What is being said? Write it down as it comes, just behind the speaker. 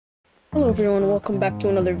Hello everyone, welcome back to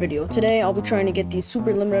another video. Today I'll be trying to get these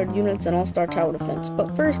super limited units and all-star tower defense.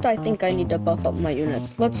 But first I think I need to buff up my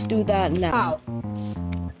units. Let's do that now.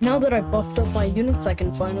 Now that I buffed up my units, I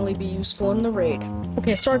can finally be useful in the raid.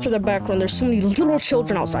 Okay, sorry for the background, there's so many little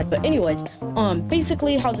children outside. But anyways,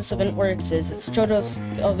 basically how this event works is it's a JoJo's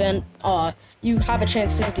event. You have a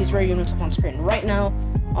chance to get these rare units up on screen right now.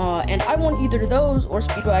 And I want either those or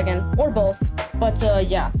Speedwagon or both. But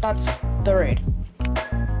yeah, that's the raid.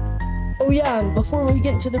 Oh yeah, and before we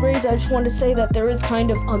get into the raids, I just wanted to say that there is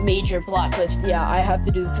kind of a major plot twist. Yeah, I have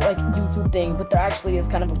to do this, like, YouTube thing, but there actually is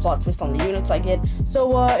kind of a plot twist on the units I get.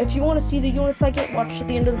 So, if you want to see the units I get, watch at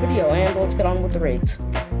the end of the video, and let's get on with the raids.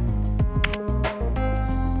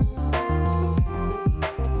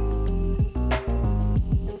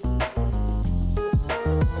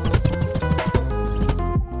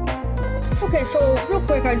 Okay, so real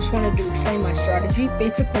quick, I just wanted to explain my strategy.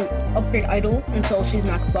 Basically, upgrade Idol until she's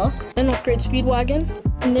max buff, then upgrade Speedwagon,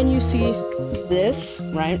 and then you see this,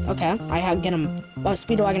 right? Okay, I get him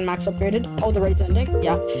Speedwagon max upgraded. Oh, the raid's ending,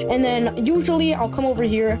 yeah. And then usually I'll come over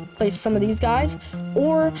here, place some of these guys,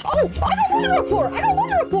 or oh, I don't want to report. I don't want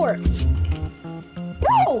to report.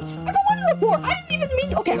 Bro, I don't want to report. I didn't even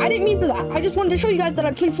mean. Okay, I didn't mean for that. I just wanted to show you guys that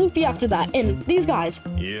I placed Luffy after that, and these guys,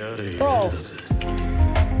 bro.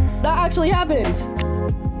 That actually happened!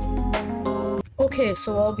 Okay,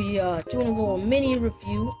 so I'll be doing a little mini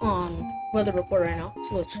review on weather report right now.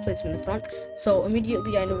 So let's just place him in the front. So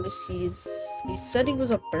immediately I noticed he said he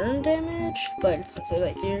was a burn damage, but it doesn't say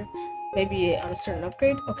that here. Maybe on a certain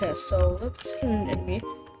upgrade. Okay, so let's hit an enemy.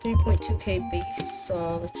 3.2k base.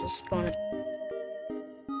 Let's just spawn it.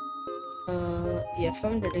 Yeah,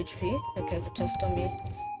 500 HP. Okay, the test dummy.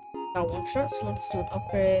 Got one shot, so let's do an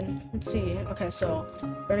upgrade. Let's see. Okay, so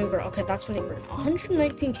burning burn. Okay, that's when they burn.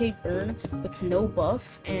 119k burn with no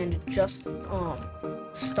buff and just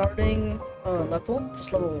starting level,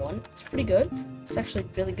 just level 1. It's pretty good. It's actually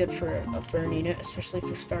really good for a burn unit, especially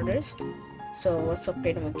for starters. So let's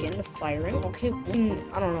upgrade him again to firing. Okay,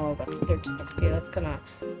 I don't know about the 13 XP. That's kind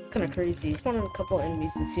of crazy. Spawn in a couple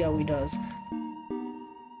enemies and see how he does.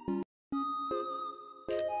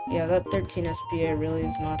 Yeah, that 13 SPA really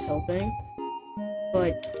is not helping.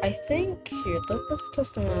 But I think here, let's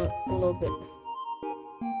test them out a little bit.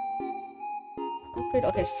 Upgrade,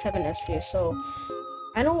 okay, 7 SPA. So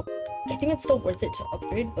I think it's still worth it to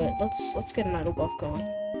upgrade, but let's get an idle buff going.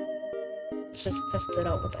 Let's just test it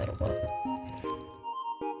out with idle buff.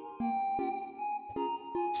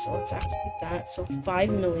 So let's activate that. So 5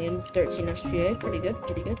 million, 13 SPA, pretty good,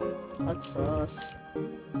 pretty good. Let's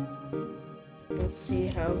see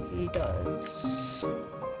how he does.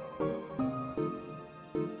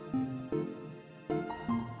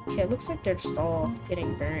 Okay, it looks like they're just all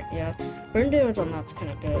getting burnt. Yeah, burn damage on that's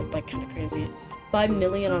kind of good, like kind of crazy. 5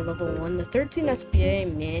 million on level 1. The 13 SPA,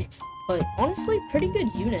 meh, but honestly, pretty good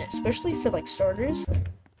unit, especially for like starters.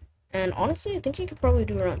 And honestly, I think he could probably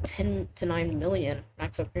do around 10 to 9 million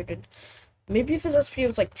max upgraded. Maybe if his SPA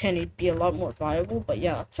was like 10, he'd be a lot more viable. But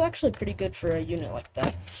yeah, it's actually pretty good for a unit like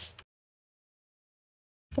that.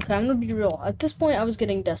 Okay, I'm gonna be real. At this point, I was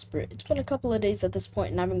getting desperate. It's been a couple of days at this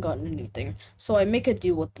point, and I haven't gotten anything. So I make a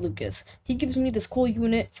deal with Lucas. He gives me this cool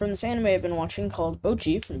unit from this anime I've been watching called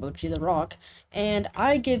Bocchi, from Bocchi the Rock, and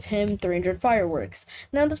I give him 300 fireworks.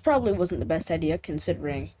 Now, this probably wasn't the best idea,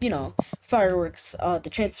 considering, you know, fireworks, the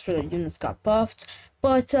chances for the units got buffed,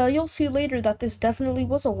 but you'll see later that this definitely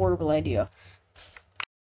was a horrible idea.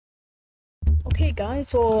 Okay, guys,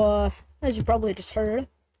 so, as you probably just heard,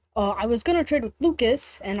 I was gonna trade with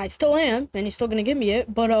Lucas, and I still am, and he's still gonna give me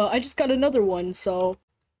it, but, I just got another one, so...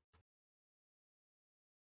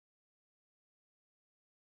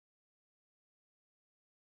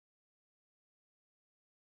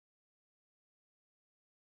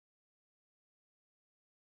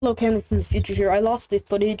 Hello, Cameron from the future here. I lost the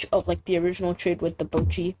footage of, like, the original trade with the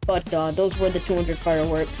Bocchi, but, those were the 200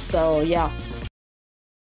 fireworks, so, yeah.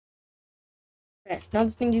 Okay, now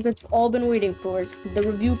the thing you guys have all been waiting for, the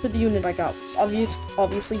review for the unit I got. It's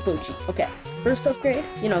obviously Bocchi. Okay, first upgrade,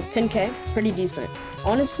 you know, 10k, pretty decent.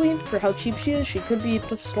 Honestly, for how cheap she is, she could be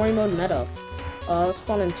story mode meta. Let's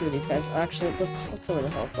spawn in 2 of these guys. Actually, let's over the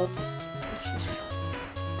help. Let's just...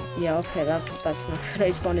 Yeah, okay, that's not good.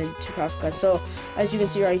 I spawned in 2 craft guys. So, as you can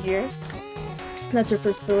see right here, that's her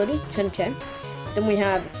first ability, 10k. Then we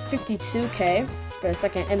have 52k for a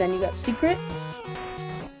second, and then you got secret.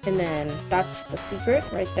 And then that's the secret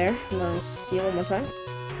right there. And then let's see it one more time.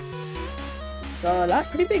 It's that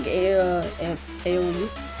pretty big AoE.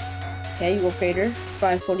 Okay, you upgrade her,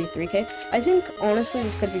 543k. I think honestly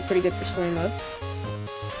this could be pretty good for story mode.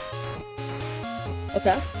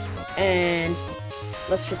 Okay, and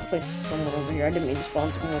let's just place someone over here. I didn't mean to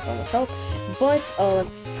spawn someone with all this health, but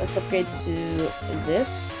let's upgrade to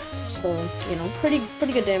this. So, you know, pretty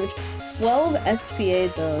good damage. 12 SPA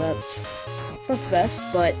though, that's not the best,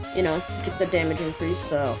 but you know, get the damage increase,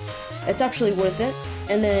 so it's actually worth it.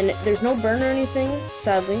 And then there's no burn or anything,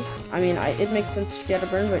 sadly. I mean, it makes sense to get a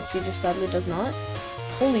burn, but she just sadly does not.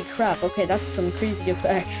 Holy crap, okay, that's some crazy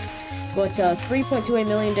effects. But 3.28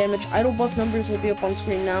 million damage. Idle buff numbers will be up on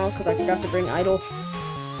screen now because I forgot to bring idle.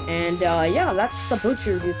 And yeah, that's the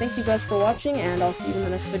Bocchi review. Thank you guys for watching, and I'll see you in the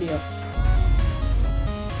next video.